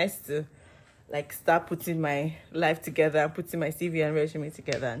it'd be nice to start putting my life together and putting my CV and resume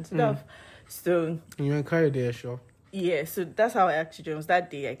together and stuff. So you encouraged there, sure. Yeah, so that's how I actually joined. It was that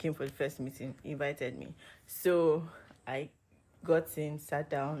day I came for the first meeting. He invited me. So I got in, sat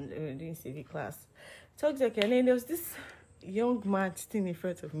down, doing CV class. Talked to and then there was this young man sitting in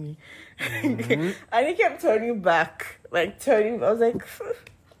front of me. And he kept turning back. I was like,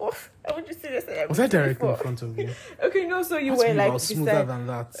 I would just see this. Was I directly in front of you? Okay, no, so you were smoother than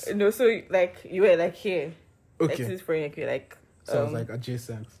that. No, so you were here. Okay. This frame, so I was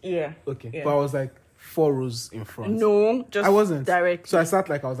adjacent. Yeah. Okay. Yeah. But I was 4 rows in front. No, just I wasn't directly. So I sat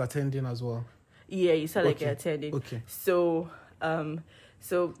I was attending as well. Yeah, you sat you're attending. Okay. So the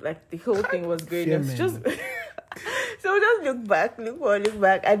whole thing was going on. Just so just look back,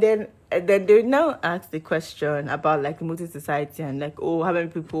 and then they now ask the question about the Mutin Society and how many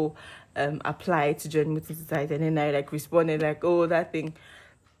people apply to join Mutin Society, and then I responded that thing,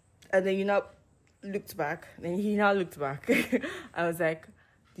 and then looked back. Then he now looked back. I was like,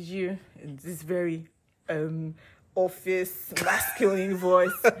 did you? This very office masculine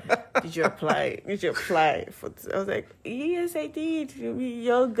voice. Did you apply? For? I was like, yes, I did.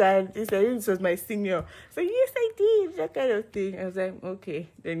 Young guy. This was my senior. So yes, I did. That kind of thing. I was like, okay.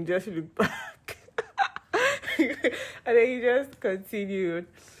 Then just look back, and then he just continued.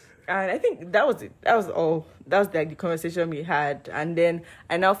 And I think that was it. That was all. That was the conversation we had. And then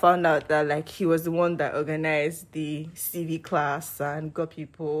I now found out that he was the one that organized the CV class and got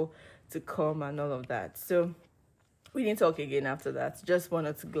people to come and all of that. So we didn't talk again after that. Just 1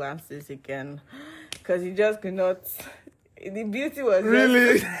 or 2 glances again, because he just could not. The beauty was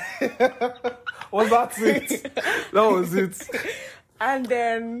really. Was that it? That was it. And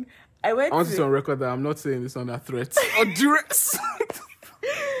then I want this on record that I'm not saying this under threat or duress.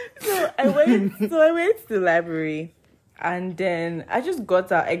 So I went to the library, and then I just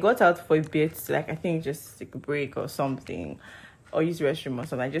got out. I got out for a bit, like I think just take a break or something, or use the restroom or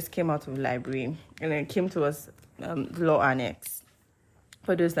something. I just came out of the library and then came towards law annex.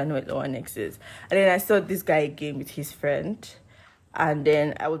 For those that know what law annex is, and then I saw this guy again with his friend, and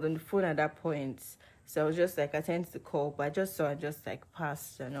then I was on the phone at that point. So I was just like attending the call, but I just like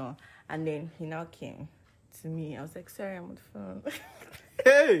passed, and then he now came to me. I was like, sorry, I'm on the phone.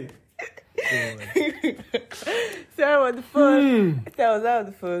 Hey. So I'm on the phone. So I was out on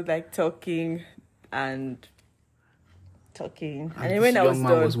the phone, like talking. And then when I was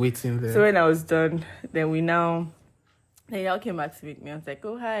done, was waiting there. So when I was done, then they all came back to meet me. I was like,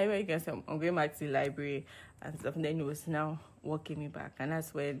 oh hi, where are you guys? I'm going back to the library and stuff. And then he was now walking me back, and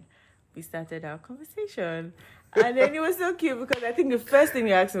that's when we started our conversation. And then it was so cute because I think the first thing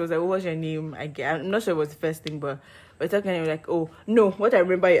he asked me was like, what was your name? I'm not sure it was the first thing, but we're talking and he was like, oh, no, what I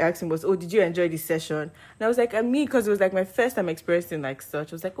remember you asking was, oh, did you enjoy this session? And I was like, me, because it was like my first time experiencing like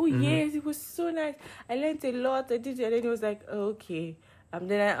such. I was like, oh, yes, it was so nice. I learned a lot. I did it. And then he was like, oh, okay.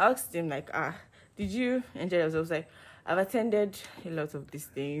 Then I asked him like, did you enjoy it? I was like, I've attended a lot of these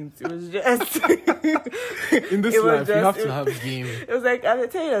things. It was just in this life, you have to have a game. It was like I've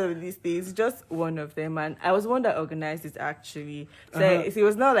attended a lot of these things, just one of them, and I was one that organized it actually. So it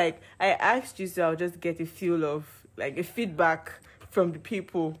was not like I asked you, so I'll just get a feel of like a feedback from the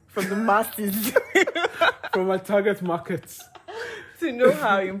people, from the masses, from my target markets. To know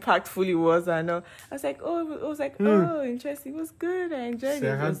how impactful it was. I know. I was like, oh, interesting. It was good. I enjoyed it.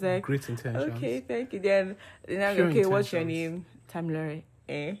 I was like, great intentions. Okay, thank you. Then I'm like, okay, what's your name? Tamilore.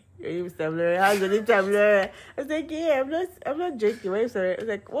 Your name is Tamilore. How's your name, Tamilore? I was like, yeah, I'm not joking. Why are you sorry? I was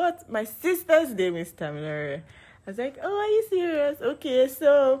like, what? My sister's name is Tamilore. I was like, oh, are you serious? Okay,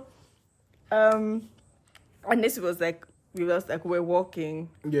 so, and this was like, we're walking,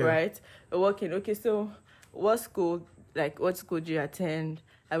 right? We're walking. Okay, so what school do you attend?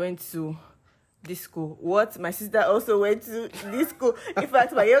 I went to this school. What? My sister also went to this school. In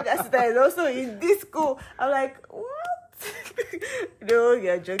fact, my younger sister is also in this school. I'm like, what? No,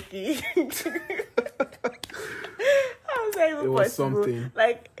 you're joking. I was like, it was something.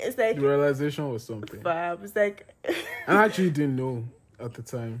 Like, it's like the realization was something. Fab. It's like I actually didn't know at the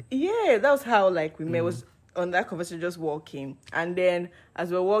time. Yeah, that was how like we met. Was on that conversation, just walking, and then as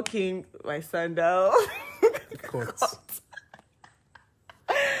we're walking, my sandal caught.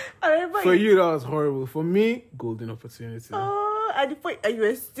 For you, that was horrible. For me, golden opportunity. Oh, at the point, and you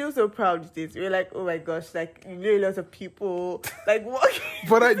were still so proud of this. You were like, oh my gosh, like, you know, a lot of people, like, walking.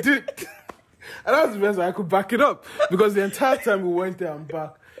 But I did. And that was the best way I could back it up. Because the entire time we went there and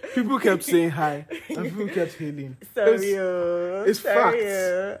back, people kept saying hi. And people kept hailing. It's facts.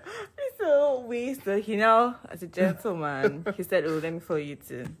 So he now, as a gentleman, he said, oh, let me follow you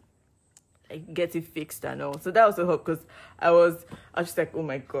to get it fixed and all. So that was a hope because I was just like, oh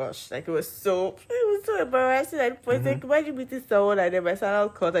my gosh, like it was so embarrassing at the point. Like, imagine meeting someone and then my sandal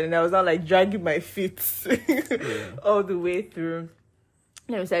caught and I was not like dragging my feet all the way through.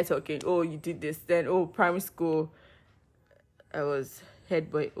 Then we started talking, oh, you did this. Then, primary school, I was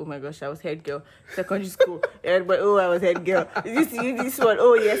head boy. Oh my gosh, I was head girl. Secondary school, head boy. Oh, I was head girl. This one.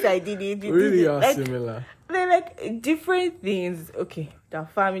 Oh, yes, I did it. You really did it. Are like, similar. They're like different things. Okay, the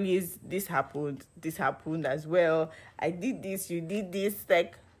families, this happened as well. I did this, you did this.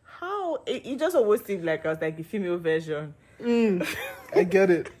 Like, how? It just always seemed like I was like the female version. I get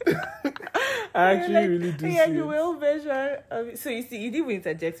it. I actually really do. Yeah, the male version of it. So you see, you didn't even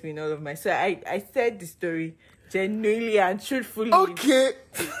interject me in all of my. So I said the story genuinely and truthfully. Okay.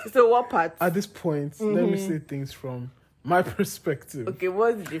 So what part? At this point, let me say things from my perspective. Okay,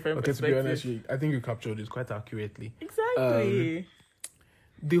 what's the different perspective? To be honest, I think you captured this quite accurately. Exactly.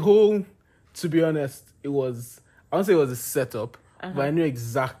 The whole, to be honest, I won't say it was a setup, but I knew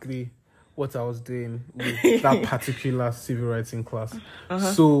exactly what I was doing with that particular civil writing class.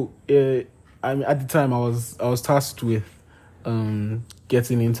 So, at the time, I was tasked with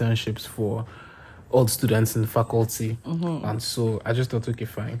getting internships for all the students in the faculty, and so I just thought, okay,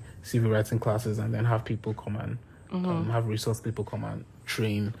 fine, civil writing classes, and then have people come and have resource people come and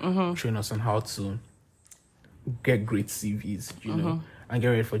train us on how to get great CVs, you know, and get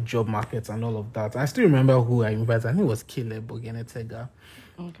ready for job markets and all of that. I still remember who I invited. I think it was Caleb Ogenetega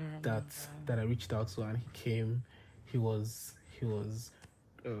that I reached out to, and he came. He was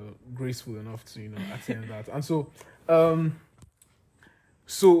graceful enough to attend that, and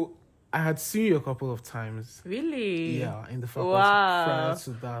so I had seen you a couple of times. Really? Yeah, in the faculty prior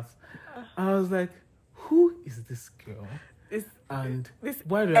to that. And I was like, who is this girl? And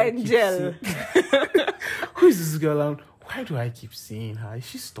why do angel. I keep seeing... Who is this girl? And why do I keep seeing her? Is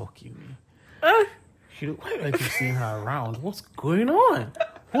she stalking me? Why do I keep seeing her around? What's going on?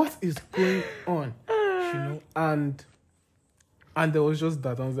 What is going on? And there was just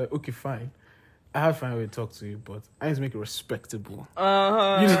that. I was like, okay, fine. I have to find a way to talk to you, but I need to make it respectable.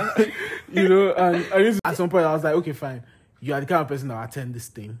 And at some point I was like, okay, fine. You are the kind of person that will attend this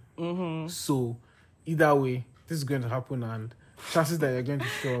thing. Mm-hmm. So either way, this is going to happen, and chances that you're going to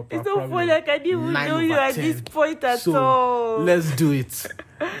show up. It's so funny, like I didn't even know you at this point at all. So let's do it.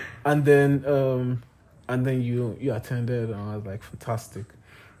 And then you attended, and I was like, fantastic.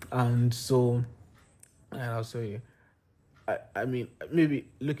 And I'll show you. I mean, maybe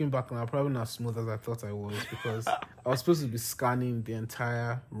looking back now, probably not as smooth as I thought I was, because I was supposed to be scanning the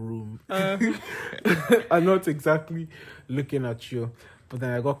entire room and not exactly looking at you. But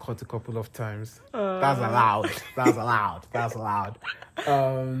then I got caught a couple of times. That's allowed.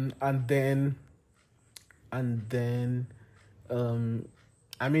 And then I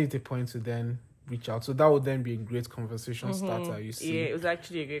made it a point to then reach out. So that would then be a great conversation starter, you see. Yeah, it was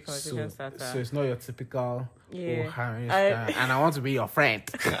actually a great conversation starter. So it's not your typical, and I want to be your friend.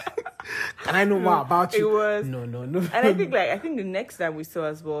 Can I know more about you? It was... No. And I think the next time we saw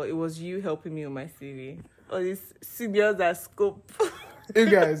as well, it was you helping me with my CV. All these seniors that scope. You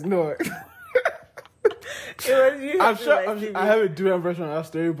guys know. It was you. I'm sure I have a different version of that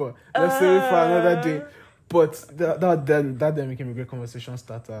story, but let's save it for another day. But that then became a great conversation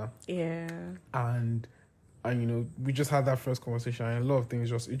starter. Yeah. And we just had that first conversation, and a lot of things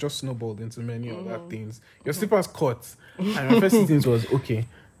just snowballed into many other things. Your slippers caught, and my first things was, okay,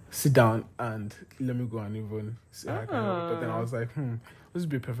 sit down and let me go and even see how I can help. But then I was like, this would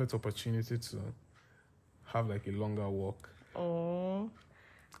be a perfect opportunity to have like a longer walk. Oh.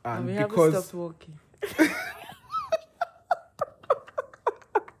 And we because haven't stopped walking.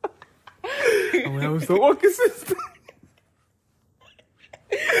 And we haven't stopped walking since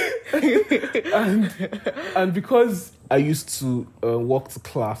and because I used to walk to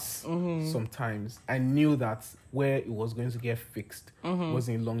class sometimes, I knew that where it was going to get fixed was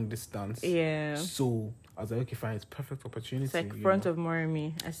in long distance. Yeah. So I was like, okay, fine, it's perfect opportunity. It's like front of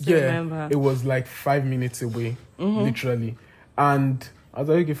Morimi. I still remember. It was like 5 minutes away, literally. And I was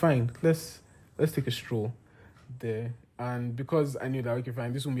like, okay, fine, let's take a stroll there. And because I knew that, okay,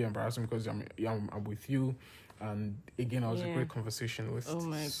 fine, this won't be embarrassing because I'm with you. And again, I was a great conversation with. Oh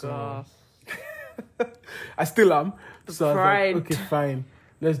my God. I still am. So pride. I was like, okay, fine,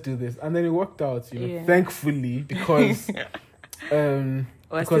 let's do this. And then it worked out, thankfully, because we're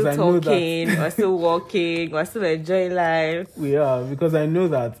because still I know talking, that we're still walking, we're still enjoying life. We are, because I know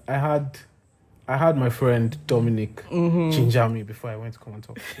that I had my friend Dominic ginger me before I went to come and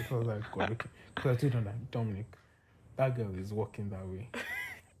talk to you. Because I was like, God, okay. Because I told him that, Dominic, that girl is walking that way.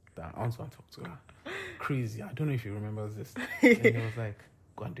 That I want to talk to her. Crazy. I don't know if he remembers this. And he was like,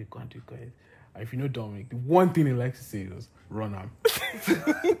 go and do it. And if you know Dominic, the one thing he likes to say is, run him. So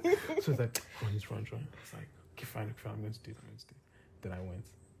it's like, run. It's like, okay, fine, I'm going to do it. Then I went.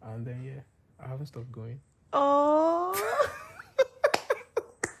 And then, I haven't stopped going. Oh.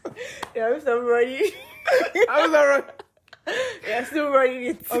 Yeah, I'm still running. I was not running. Yeah, still running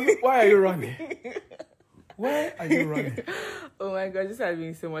it. Why are you running? Why are you running? Oh my God, this has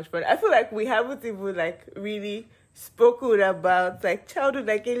been so much fun. I feel like we haven't even really spoken about childhood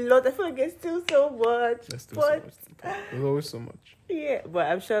a lot. I feel like there's still so much. There's still so much. There's always so much. Yeah, but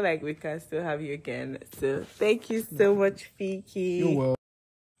I'm sure we can still have you again. So thank you so much, Fiki. You're welcome.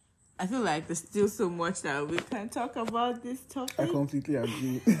 I feel like there's still so much that we can talk about this topic. I completely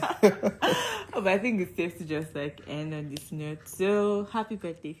agree. But I think it's safe to just end on this note. So happy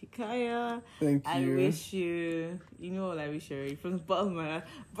birthday, Fikayo. Thank you. I wish you, all I wish you already from the bottom of my heart.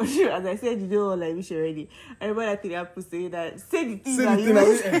 But as I said, you know all I wish you already. I remember that thing I put say that. Say the thing that you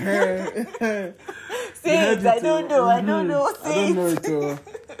wish. Say it. I don't know. I don't know it.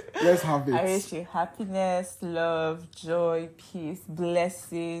 Let's have it. I wish you happiness, love, joy, peace,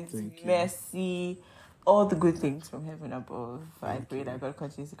 blessings, mercy, all the good things from heaven above. I pray that God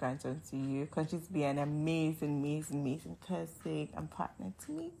continues to grant unto you. Continues to be an amazing person and partner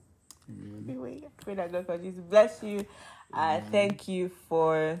to me. Anyway, I pray that God continues to bless you. Thank you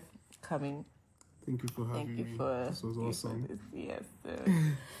for coming. Thank you for having me. This was awesome. Yes.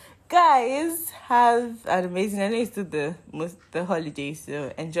 Guys, have an amazing... I know it's still the holiday,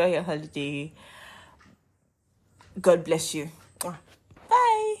 so enjoy your holiday. God bless you. Bye.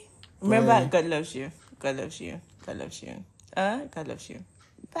 Remember, God loves you. God loves you. God loves you. God loves you.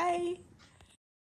 Bye.